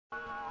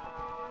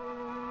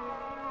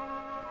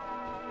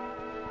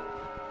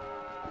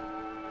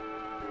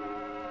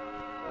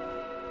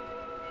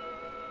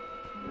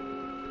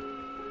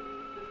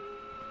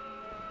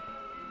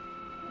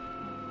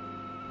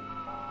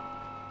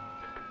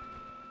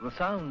The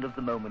sound of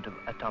the moment of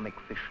atomic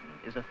fission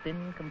is a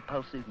thin,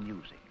 compulsive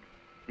music,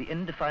 the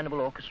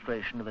indefinable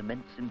orchestration of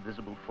immense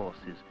invisible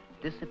forces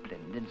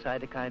disciplined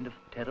inside a kind of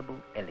terrible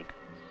elegance.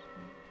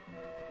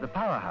 The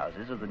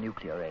powerhouses of the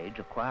nuclear age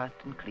are quiet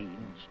and clean,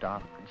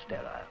 stark and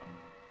sterile.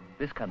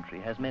 This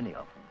country has many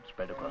of them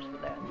spread across the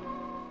land.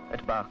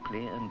 At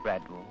Berkeley and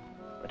Bradwell,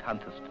 at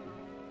Hunterston,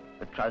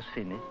 at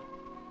Trousfinis,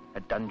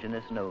 at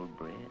Dungeness and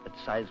Oldbury, at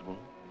Sizewell,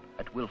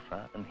 at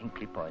Wilfer and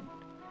Hinkley Point,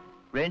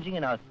 ranging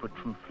in output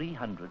from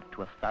 300 to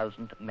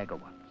 1,000 megawatts.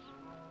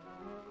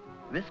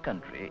 This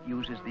country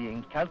uses the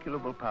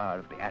incalculable power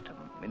of the atom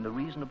in the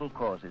reasonable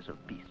causes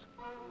of peace.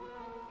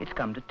 It's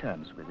come to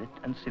terms with it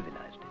and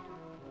civilized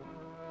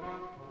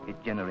it.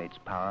 It generates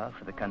power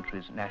for the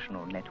country's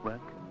national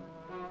network.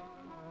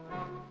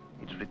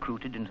 It's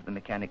recruited into the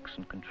mechanics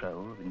and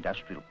control of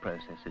industrial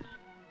processes.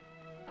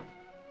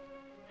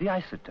 The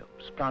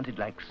isotopes, planted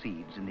like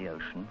seeds in the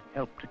ocean,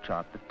 help to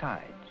chart the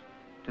tides,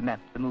 to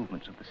map the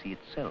movements of the sea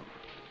itself.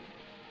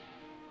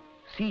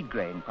 Seed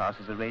grain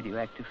passes a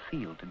radioactive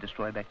field to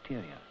destroy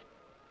bacteria,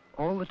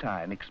 all the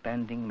time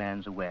expanding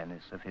man's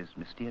awareness of his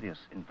mysterious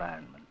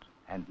environment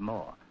and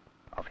more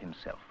of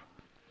himself.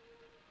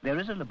 There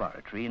is a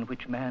laboratory in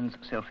which man's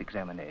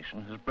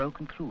self-examination has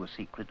broken through a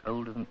secret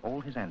older than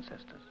all his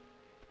ancestors,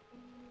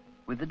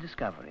 with the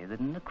discovery that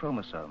in the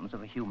chromosomes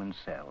of a human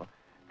cell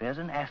there's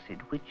an acid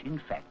which in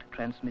fact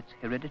transmits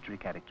hereditary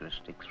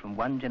characteristics from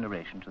one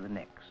generation to the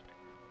next.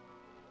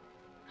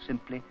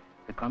 Simply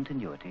the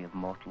continuity of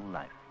mortal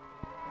life.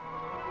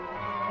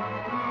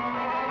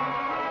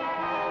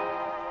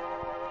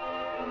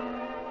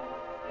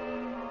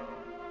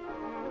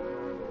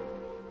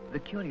 The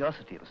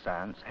curiosity of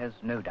science has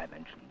no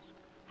dimensions.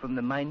 From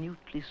the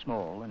minutely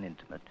small and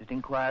intimate, it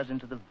inquires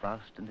into the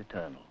vast and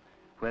eternal,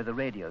 where the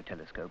radio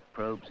telescope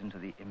probes into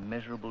the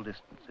immeasurable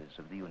distances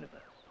of the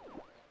universe.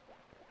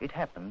 It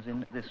happens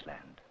in this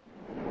land.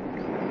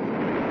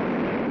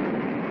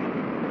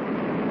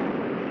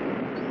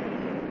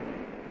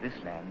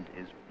 This land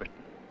is Britain.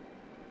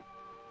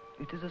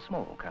 It is a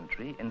small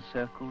country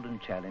encircled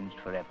and challenged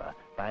forever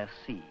by a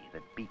sea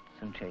that beats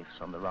and chafes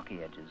on the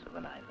rocky edges of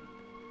an island.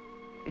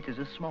 It is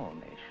a small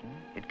nation.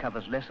 It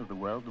covers less of the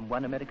world than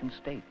one American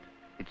state.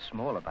 It's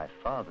smaller by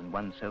far than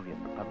one Soviet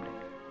republic.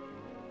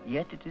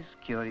 Yet it is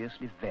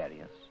curiously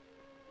various.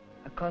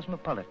 A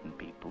cosmopolitan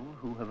people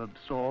who have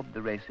absorbed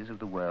the races of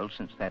the world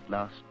since that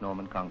last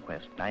Norman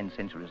conquest 9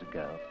 centuries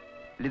ago,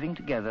 living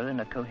together in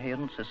a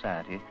coherent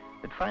society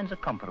that finds a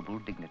comparable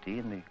dignity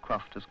in the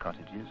crofters'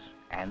 cottages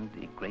and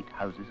the great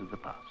houses of the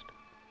past.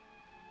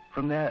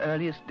 From their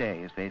earliest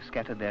days, they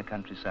scattered their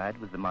countryside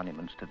with the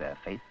monuments to their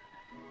faith,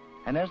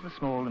 and as the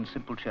small and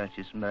simple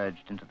churches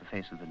merged into the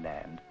face of the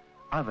land,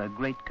 other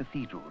great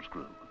cathedrals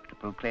grew to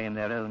proclaim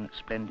their own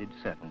splendid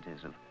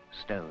certainties of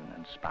stone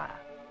and spire.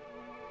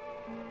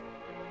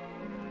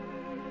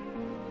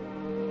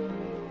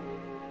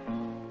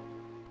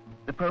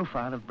 The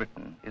profile of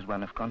Britain is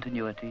one of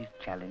continuity,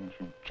 challenge,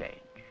 and change.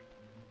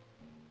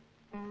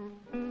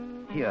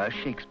 Here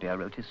Shakespeare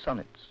wrote his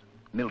sonnets,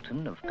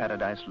 Milton of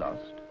Paradise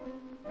Lost,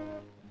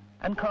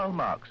 and Karl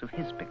Marx of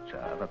his picture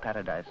of a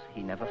paradise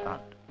he never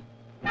found.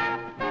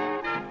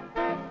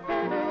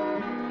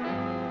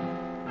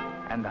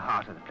 And the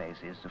heart of the place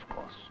is, of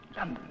course,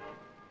 London.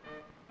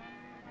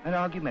 An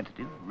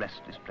argumentative,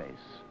 restless place,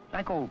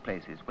 like all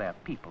places where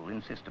people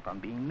insist upon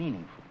being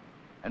meaningful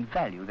and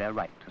value their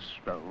right to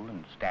stroll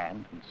and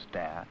stand and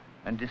stare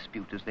and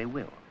dispute as they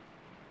will,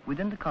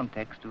 within the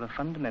context of a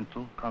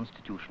fundamental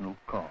constitutional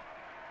core.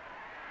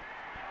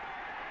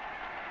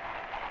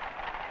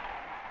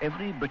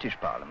 Every British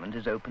Parliament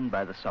is opened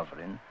by the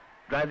sovereign,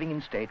 driving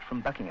in state from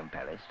Buckingham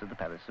Palace to the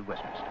Palace of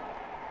Westminster.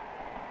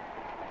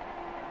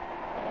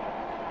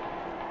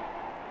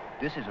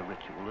 This is a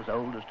ritual as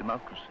old as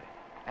democracy,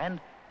 and,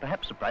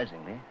 perhaps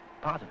surprisingly,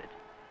 part of it.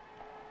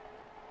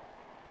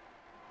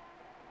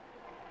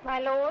 My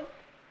Lords,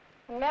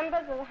 and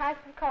members of the House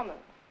of Commons,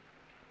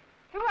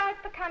 throughout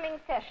the coming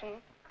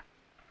session,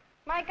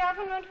 my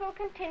government will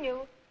continue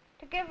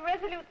to give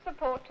resolute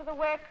support to the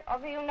work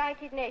of the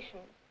United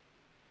Nations.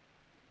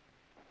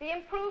 The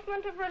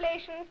improvement of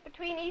relations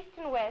between East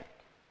and West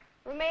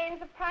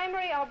remains a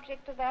primary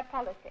object of their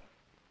policy.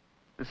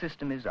 The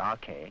system is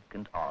archaic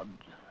and odd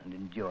and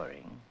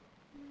enduring.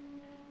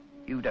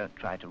 You don't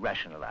try to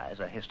rationalize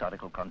a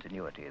historical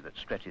continuity that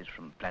stretches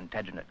from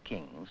Plantagenet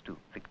kings to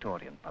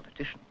Victorian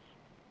politicians.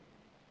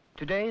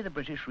 Today, the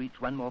British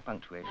reach one more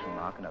punctuation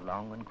mark in a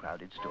long and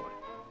crowded story.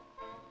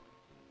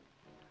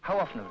 How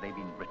often have they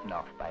been written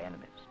off by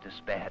enemies,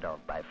 despaired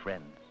of by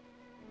friends?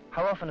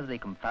 How often have they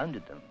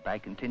confounded them by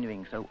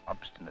continuing so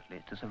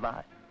obstinately to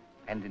survive,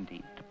 and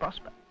indeed to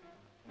prosper?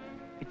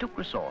 It took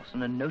resource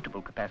and a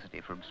notable capacity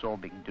for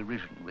absorbing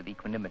derision with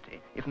equanimity,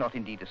 if not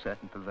indeed a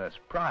certain perverse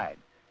pride.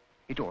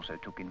 It also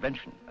took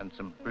invention and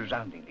some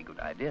resoundingly good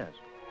ideas.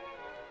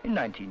 In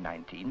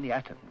 1919, the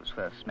atom was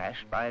first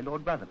smashed by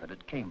Lord Rutherford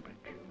at Cambridge.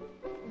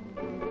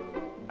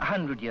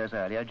 100 years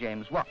earlier,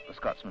 James Watt, the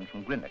Scotsman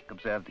from Greenock,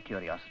 observed the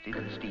curiosity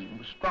that steam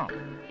was strong.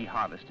 He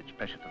harnessed its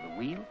pressure to the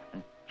wheel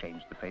and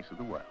changed the face of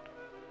the world.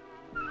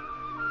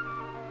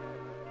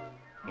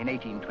 In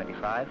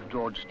 1825,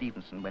 George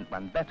Stephenson went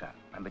one better,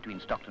 and between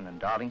Stockton and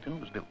Darlington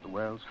was built the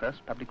world's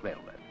first public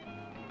railroad.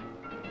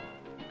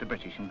 The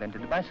British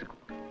invented the bicycle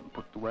and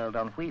put the world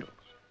on wheels.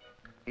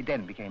 It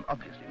then became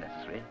obviously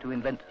necessary to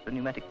invent the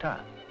pneumatic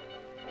tyre.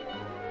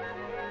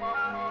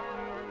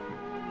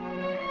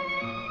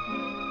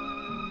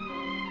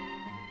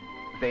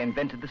 They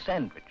invented the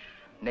sandwich,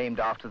 named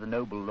after the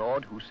noble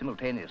lord who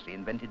simultaneously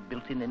invented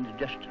built-in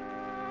indigestion.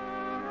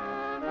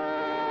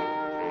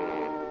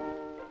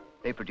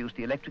 They produced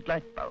the electric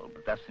light bulb,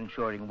 thus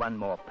ensuring one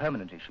more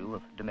permanent issue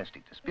of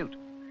domestic dispute.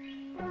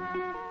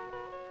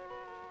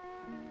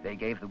 They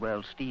gave the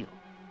world steel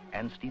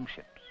and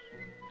steamships,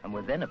 and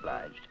were then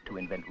obliged to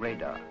invent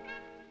radar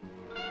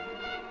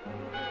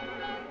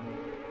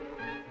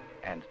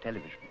and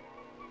television.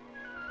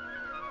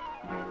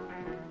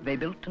 They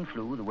built and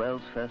flew the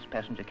world's first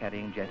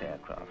passenger-carrying jet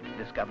aircraft,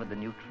 discovered the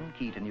neutron,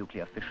 key to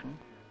nuclear fission.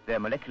 Their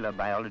molecular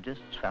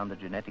biologists found the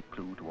genetic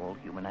clue to all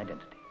human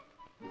identity.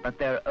 But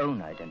their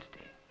own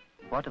identity,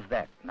 what of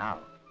that now?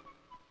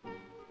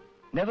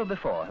 Never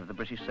before have the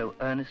British so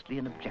earnestly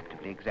and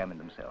objectively examined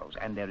themselves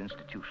and their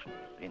institutions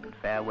in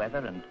fair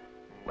weather and,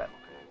 well,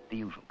 the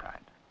usual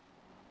kind.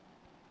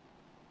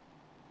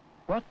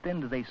 What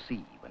then do they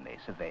see when they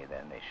survey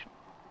their nation?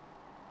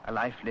 A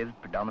life lived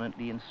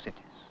predominantly in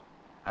cities,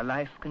 a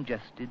life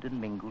congested and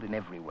mingled in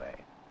every way,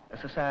 a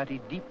society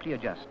deeply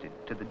adjusted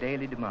to the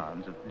daily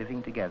demands of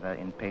living together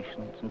in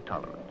patience and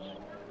tolerance,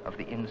 of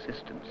the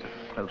insistence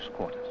of close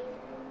quarters.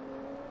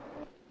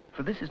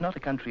 For this is not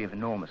a country of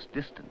enormous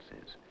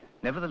distances.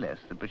 Nevertheless,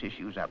 the British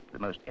use up the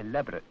most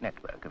elaborate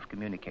network of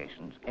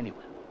communications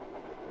anywhere.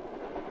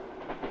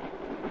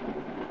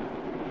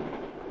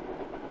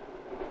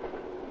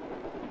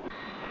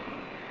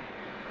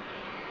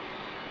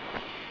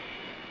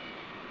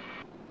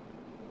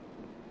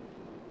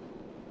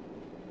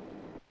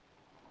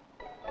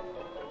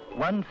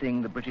 One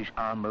thing the British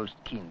are most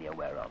keenly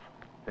aware of,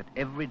 that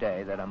every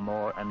day there are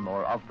more and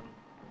more of them.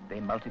 They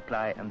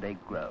multiply and they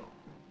grow.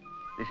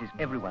 This is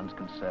everyone's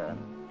concern,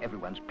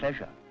 everyone's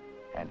pleasure,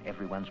 and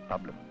everyone's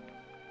problem.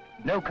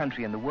 No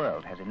country in the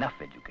world has enough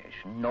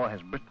education, nor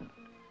has Britain,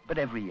 but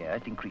every year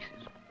it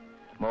increases.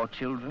 More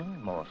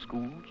children, more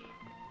schools,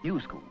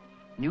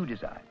 new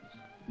designs,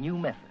 new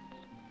methods.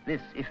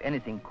 This, if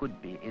anything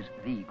could be, is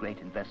the great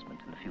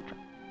investment in the future.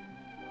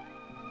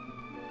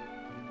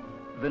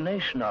 The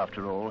nation,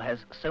 after all,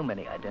 has so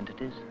many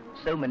identities,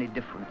 so many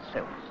different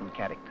selves and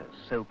characters,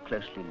 so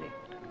closely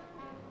linked.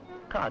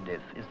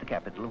 Cardiff is the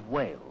capital of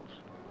Wales,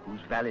 whose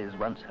valleys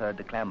once heard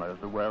the clamour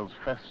of the world's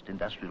first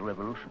industrial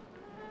revolution,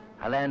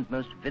 a land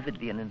most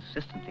vividly and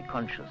insistently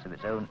conscious of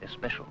its own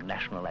especial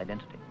national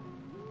identity.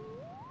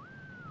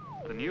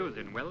 The news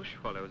in Welsh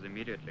follows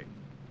immediately.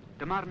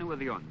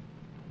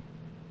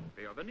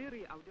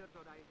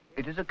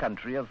 It is a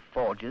country of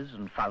forges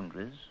and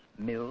foundries,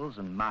 mills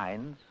and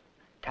mines,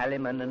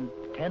 tallymen and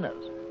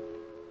tenors.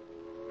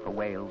 For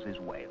Wales is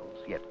Wales,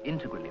 yet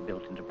integrally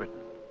built into Britain.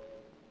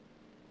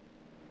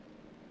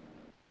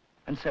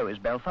 And so is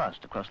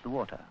Belfast across the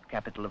water,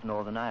 capital of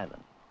Northern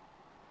Ireland.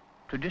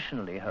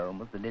 Traditionally home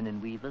of the linen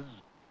weavers,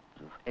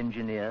 of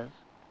engineers,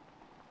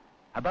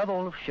 above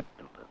all of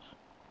shipbuilders.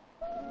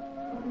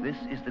 This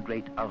is the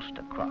great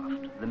Ulster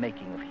craft, the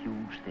making of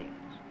huge things.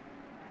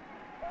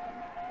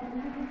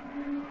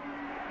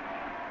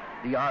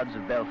 The yards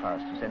of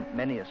Belfast have sent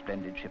many a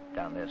splendid ship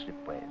down their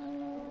slipways,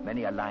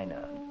 many a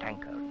liner and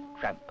tanker and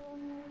tramp.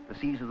 The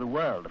seas of the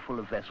world are full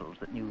of vessels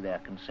that knew their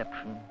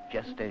conception,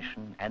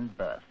 gestation, and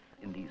birth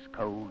in these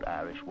cold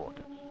Irish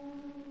waters,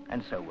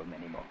 and so were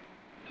many more.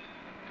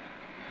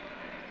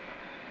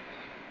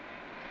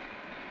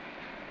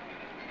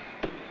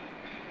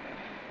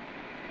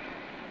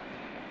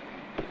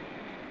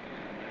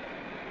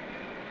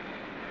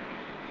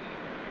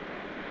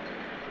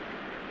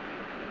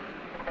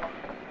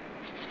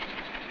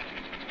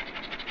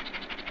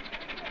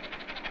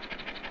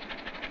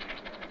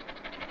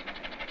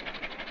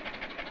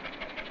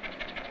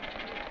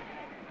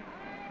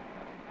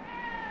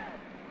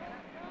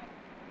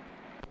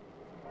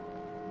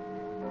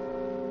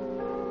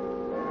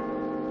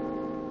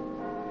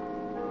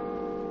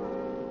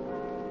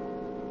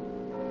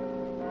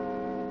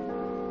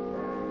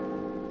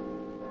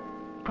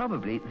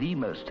 Probably the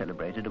most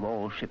celebrated of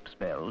all ships'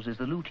 bells is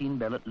the Lutin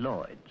bell at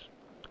Lloyds,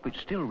 which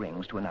still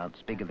rings to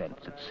announce big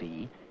events at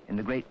sea in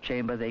the great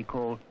chamber they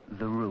call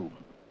the Room.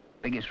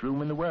 Biggest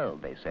room in the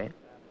world, they say.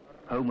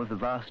 Home of the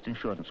vast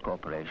insurance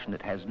corporation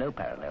that has no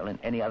parallel in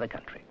any other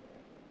country.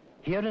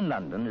 Here in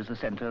London is the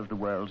centre of the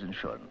world's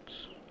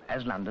insurance,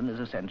 as London is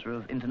a centre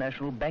of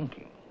international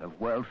banking, of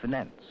world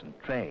finance and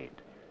trade.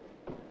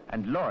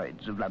 And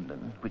Lloyds of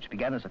London, which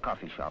began as a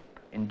coffee shop,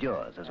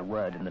 endures as a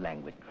word in the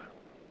language.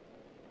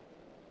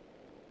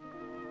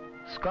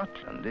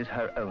 Scotland is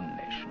her own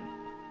nation.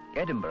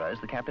 Edinburgh is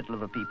the capital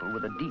of a people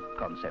with a deep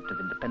concept of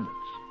independence,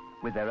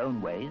 with their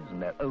own ways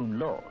and their own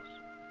laws,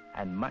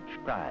 and much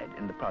pride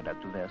in the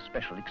product of their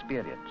special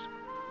experience,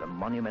 the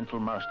monumental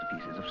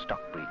masterpieces of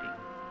stock breeding,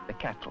 the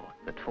cattle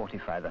that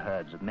fortify the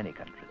herds of many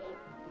countries.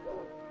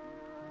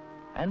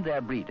 And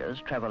their breeders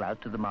travel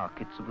out to the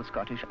markets of the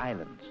Scottish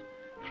Islands,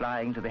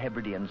 flying to the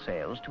Hebridean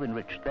sales to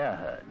enrich their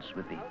herds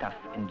with the tough,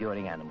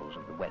 enduring animals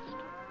of the West.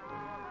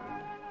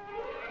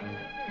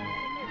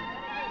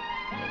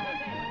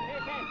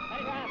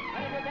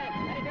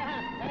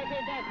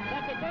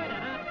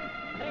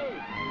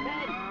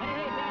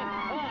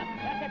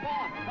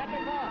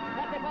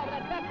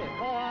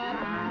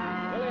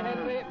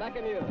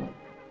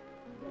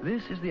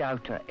 This is the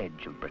outer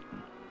edge of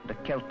Britain, the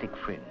Celtic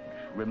fringe,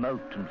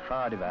 remote and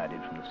far divided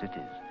from the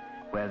cities,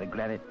 where the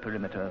granite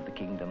perimeter of the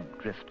kingdom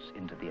drifts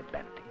into the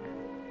Atlantic.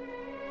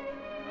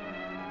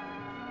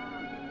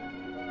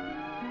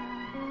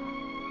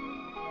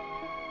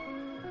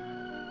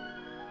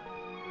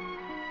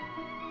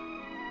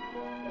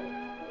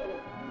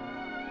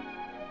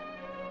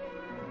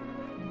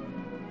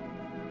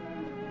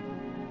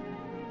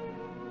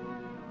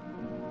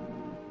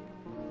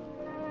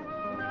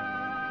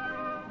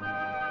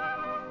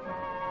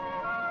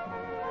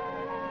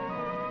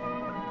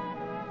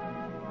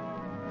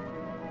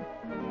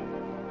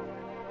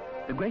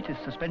 The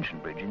greatest suspension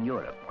bridge in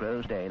Europe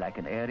grows today like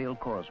an aerial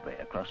causeway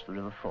across the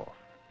River Forth.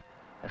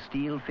 A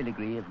steel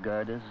filigree of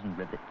girders and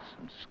rivets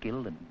and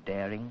skill and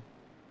daring,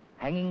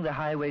 hanging the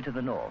highway to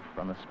the north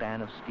on a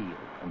span of steel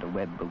and a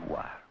web of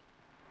wire.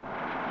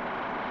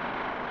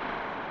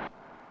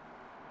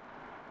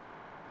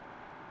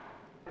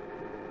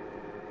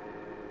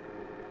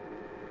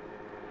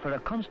 For a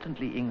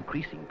constantly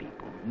increasing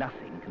people,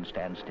 nothing can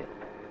stand still.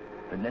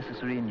 The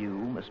necessary new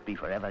must be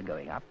forever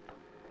going up,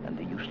 and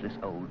the useless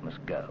old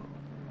must go.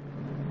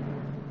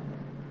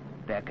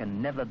 There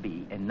can never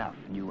be enough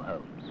new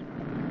homes.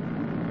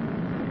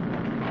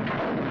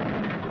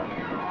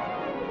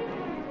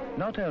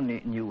 Not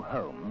only new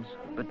homes,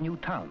 but new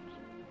towns,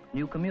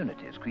 new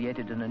communities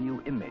created in a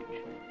new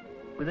image,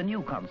 with a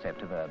new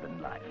concept of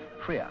urban life,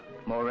 freer,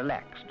 more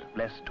relaxed,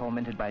 less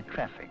tormented by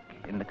traffic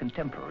in the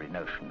contemporary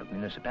notion of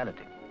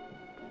municipality,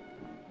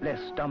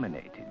 less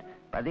dominated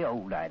by the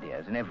old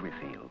ideas in every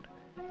field,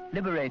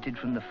 liberated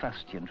from the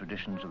fustian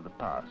traditions of the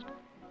past,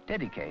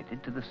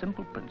 dedicated to the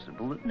simple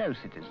principle that no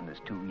citizen is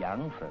too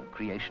young for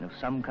creation of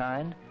some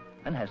kind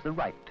and has the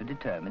right to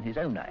determine his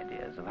own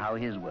ideas of how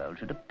his world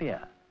should appear.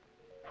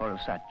 For of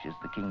such is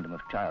the kingdom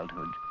of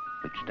childhood,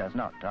 which does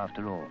not,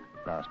 after all,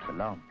 last for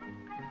long.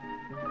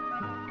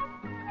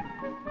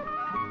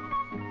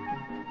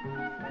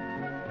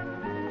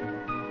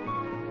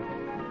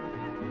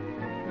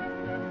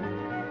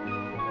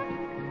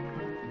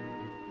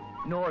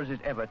 Nor is it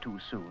ever too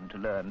soon to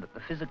learn that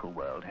the physical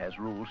world has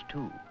rules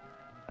too,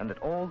 and that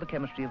all the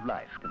chemistry of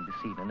life can be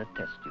seen in a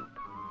test tube.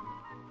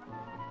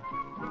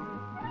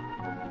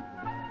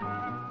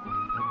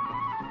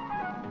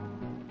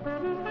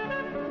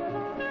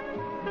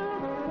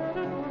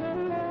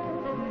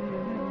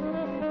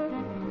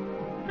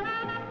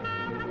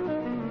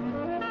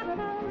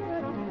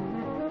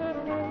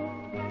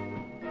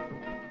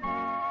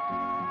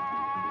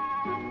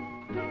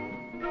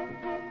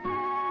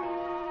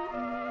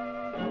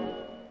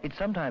 It's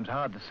sometimes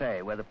hard to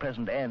say where the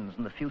present ends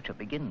and the future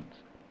begins.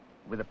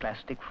 With a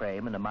plastic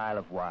frame and a mile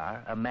of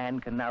wire, a man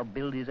can now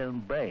build his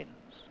own brains,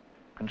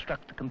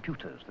 construct the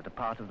computers that are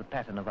part of the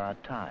pattern of our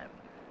time,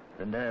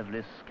 the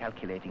nerveless,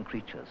 calculating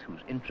creatures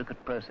whose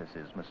intricate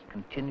processes must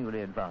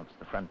continually advance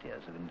the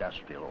frontiers of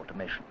industrial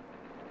automation.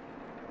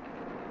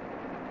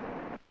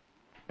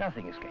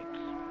 Nothing escapes.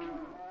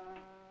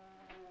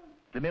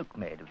 The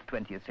milkmaid of the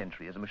 20th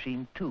century is a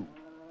machine too.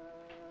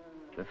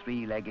 The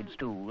three-legged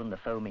stool and the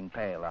foaming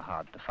pail are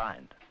hard to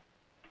find.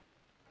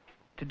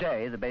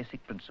 Today, the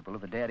basic principle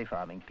of a dairy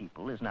farming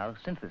people is now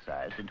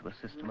synthesized into a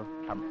system of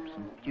pumps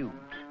and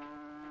tubes.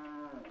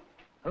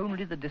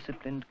 Only the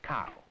disciplined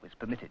cow is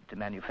permitted to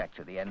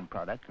manufacture the end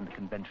product in the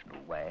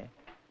conventional way.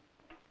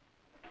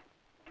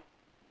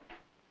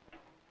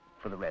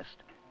 For the rest,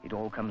 it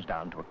all comes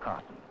down to a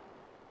carton.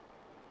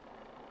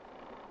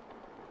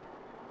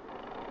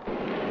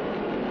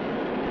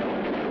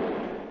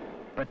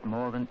 But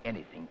more than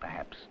anything,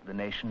 perhaps, the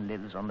nation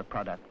lives on the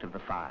product of the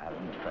fire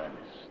and the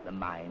furnace, the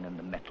mine and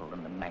the metal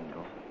and the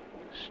mangle.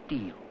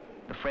 Steel,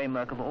 the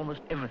framework of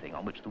almost everything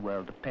on which the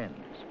world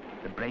depends,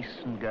 the brace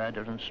and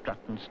girder and strut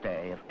and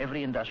stay of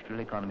every industrial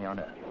economy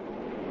on earth.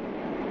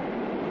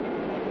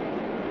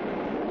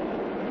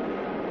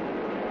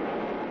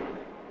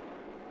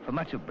 For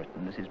much of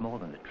Britain, this is more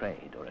than a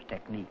trade or a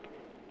technique.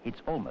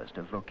 It's almost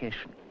a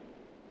vocation.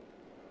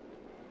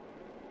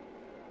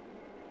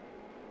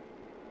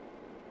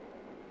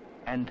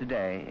 And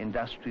today,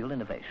 industrial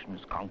innovation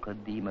has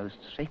conquered the most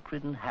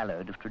sacred and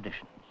hallowed of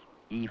traditions.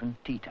 Even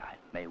tea time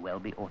may well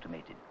be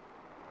automated.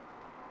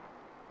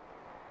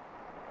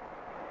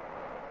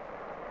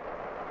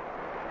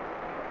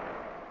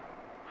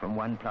 From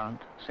one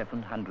plant,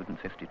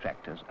 750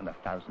 tractors and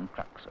 1,000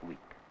 trucks a week.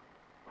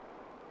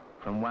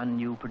 From one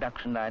new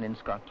production line in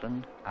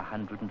Scotland,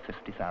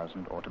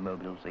 150,000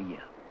 automobiles a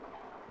year.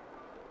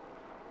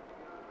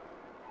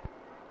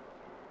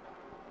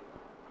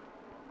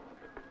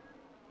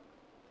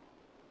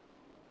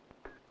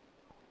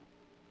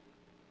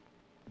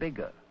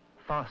 Bigger,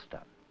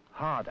 faster,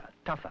 harder,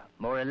 tougher,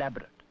 more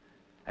elaborate.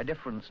 A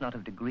difference not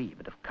of degree,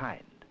 but of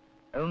kind,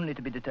 only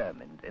to be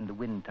determined in the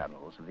wind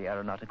tunnels of the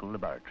aeronautical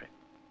laboratory.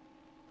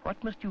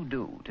 What must you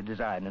do to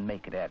design and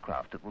make an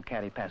aircraft that will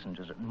carry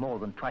passengers at more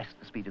than twice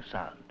the speed of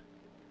sound?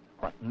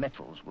 What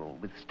metals will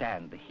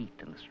withstand the heat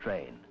and the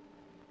strain?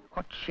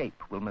 What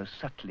shape will most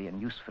subtly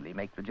and usefully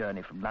make the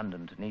journey from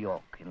London to New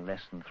York in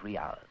less than 3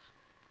 hours,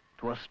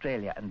 to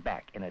Australia and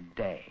back in a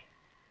day?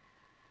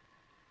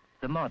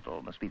 The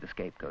model must be the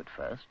scapegoat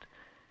first,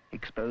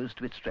 exposed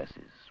to its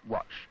stresses,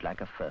 watched like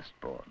a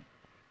firstborn,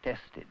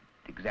 tested,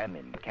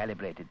 examined,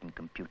 calibrated, and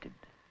computed.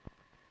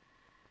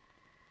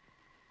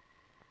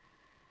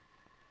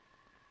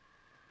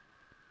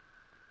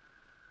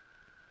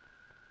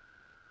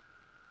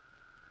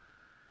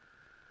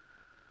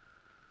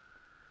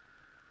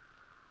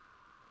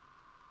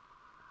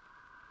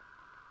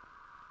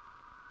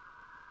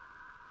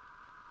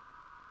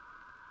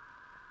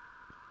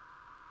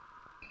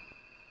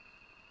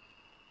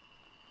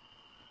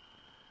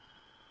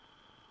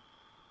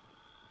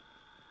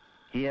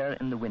 Here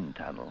in the wind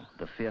tunnel,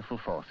 the fearful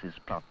forces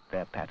plot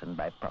their pattern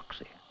by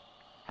proxy.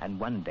 And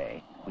one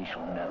day, we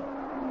shall know.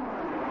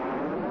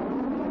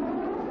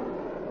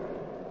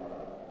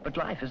 But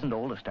life isn't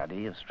all a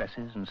study of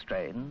stresses and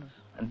strains,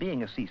 and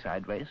being a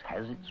seaside race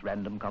has its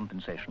random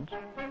compensations.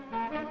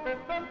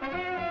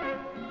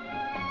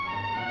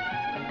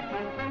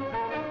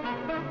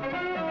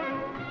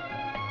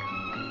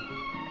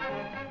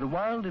 The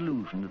wild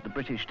illusion that the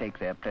British take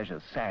their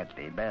pleasures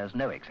sadly bears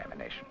no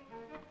examination.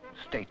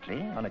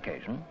 Stately on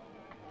occasion,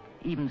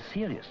 even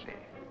seriously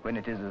when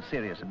it is as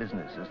serious a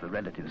business as the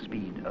relative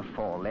speed of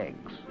 4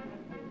 legs.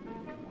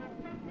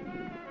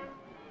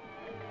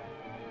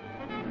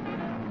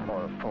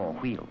 Or of 4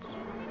 wheels.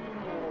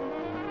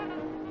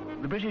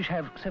 The British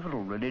have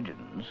several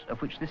religions,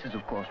 of which this is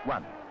of course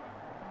one.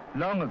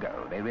 Long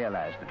ago they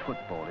realized that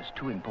football is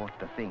too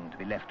important a thing to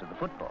be left to the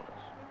footballers.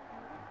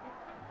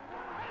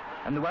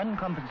 And the one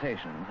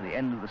compensation for the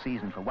end of the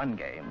season for one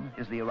game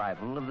is the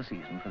arrival of the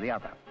season for the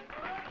other.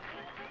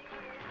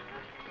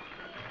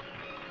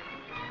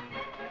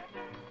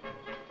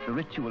 The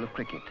ritual of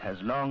cricket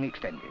has long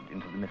extended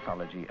into the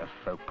mythology of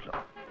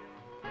folklore.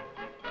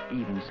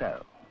 Even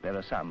so, there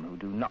are some who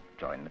do not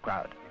join the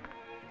crowd.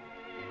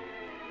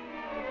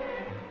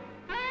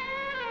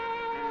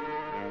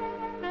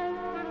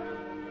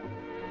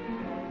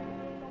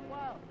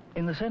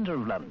 In the centre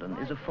of London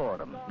is a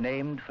forum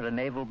named for a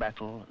naval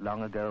battle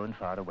long ago and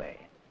far away,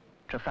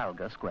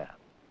 Trafalgar Square.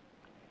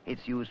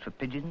 It's used for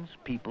pigeons,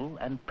 people,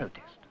 and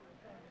protest.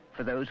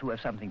 For those who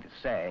have something to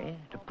say,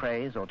 to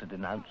praise or to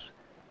denounce,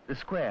 the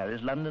square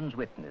is London's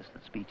witness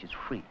that speech is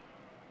free,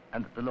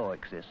 and that the law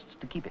exists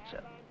to keep it so.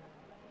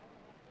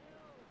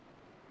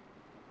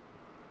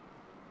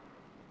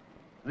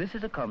 This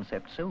is a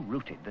concept so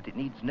rooted that it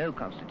needs no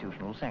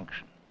constitutional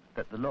sanction,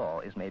 that the law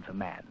is made for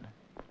man,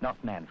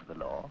 not man for the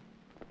law,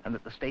 and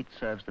that the state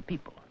serves the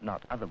people,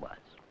 not otherwise.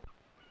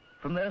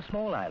 From their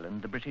small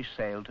island, the British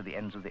sailed to the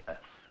ends of the earth.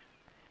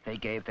 They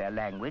gave their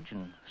language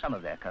and some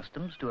of their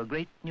customs to a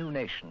great new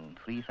nation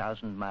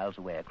 3,000 miles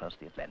away across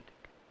the Atlantic.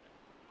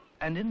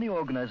 And in the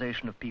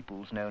organization of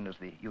peoples known as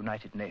the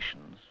United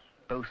Nations,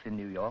 both in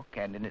New York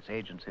and in its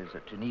agencies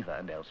at Geneva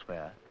and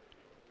elsewhere,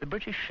 the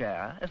British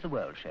share, as the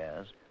world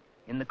shares,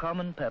 in the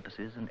common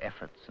purposes and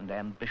efforts and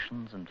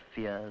ambitions and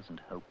fears and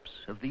hopes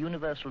of the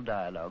universal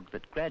dialogue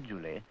that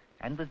gradually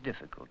and with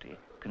difficulty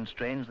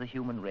constrains the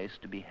human race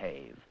to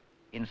behave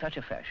in such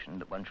a fashion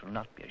that one shall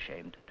not be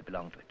ashamed to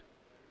belong to it.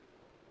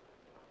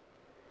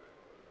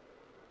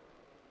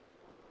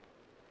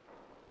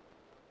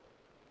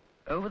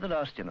 Over the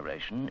last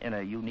generation, in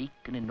a unique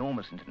and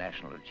enormous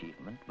international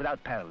achievement,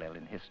 without parallel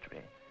in history,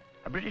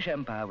 a British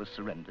Empire was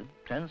surrendered,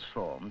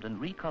 transformed,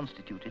 and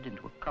reconstituted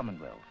into a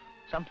Commonwealth,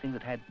 something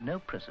that had no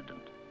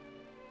precedent.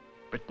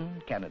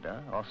 Britain,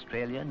 Canada,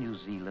 Australia, New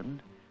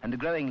Zealand, and a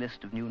growing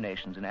list of new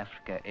nations in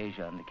Africa,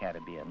 Asia, and the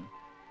Caribbean,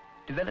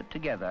 developed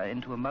together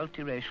into a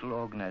multiracial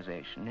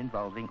organization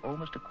involving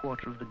almost a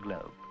quarter of the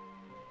globe.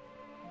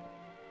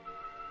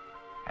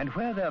 And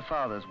where their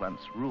fathers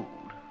once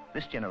ruled,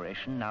 this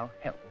generation now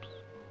helps,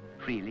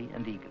 freely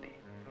and eagerly,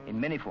 in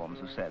many forms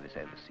of service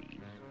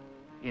overseas,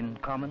 in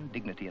common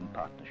dignity and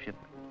partnership,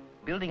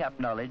 building up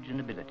knowledge and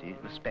ability,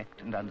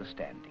 respect and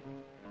understanding,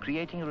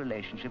 creating a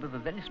relationship of a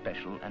very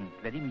special and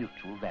very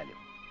mutual value.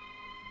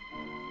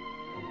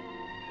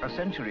 A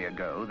century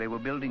ago, they were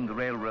building the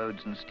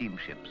railroads and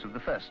steamships of the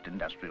first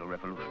industrial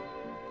revolution.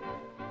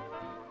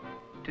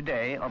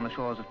 Today, on the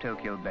shores of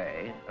Tokyo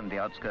Bay and the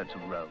outskirts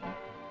of Rome,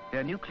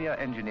 their nuclear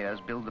engineers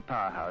build the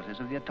powerhouses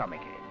of the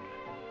atomic age.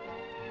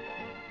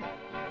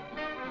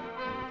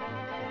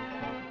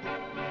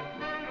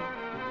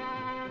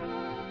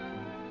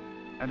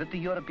 And at the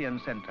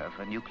European Center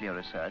for Nuclear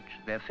Research,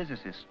 their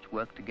physicists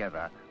work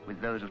together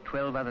with those of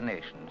 12 other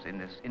nations in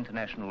this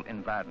international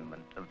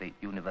environment of the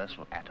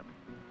universal atom.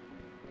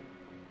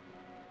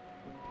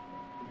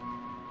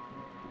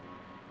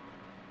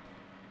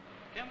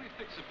 Can we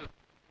fix it?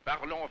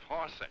 Parlons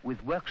français.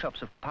 With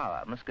workshops of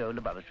power must go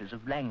laboratories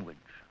of language,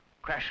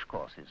 crash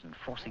courses and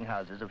forcing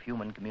houses of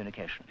human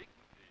communication.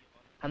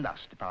 And thus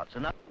departs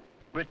another.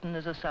 Britain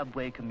is a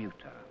subway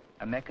commuter,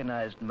 a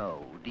mechanized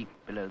mole deep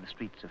below the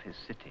streets of his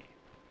city.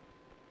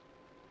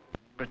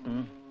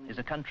 Britain is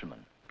a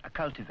countryman, a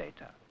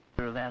cultivator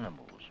of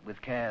animals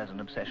with cares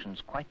and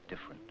obsessions quite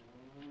different,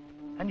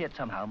 and yet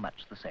somehow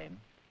much the same.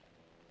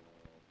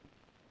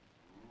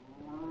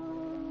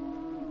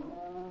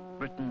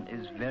 Britain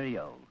is very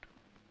old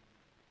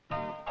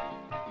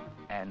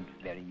and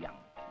very young.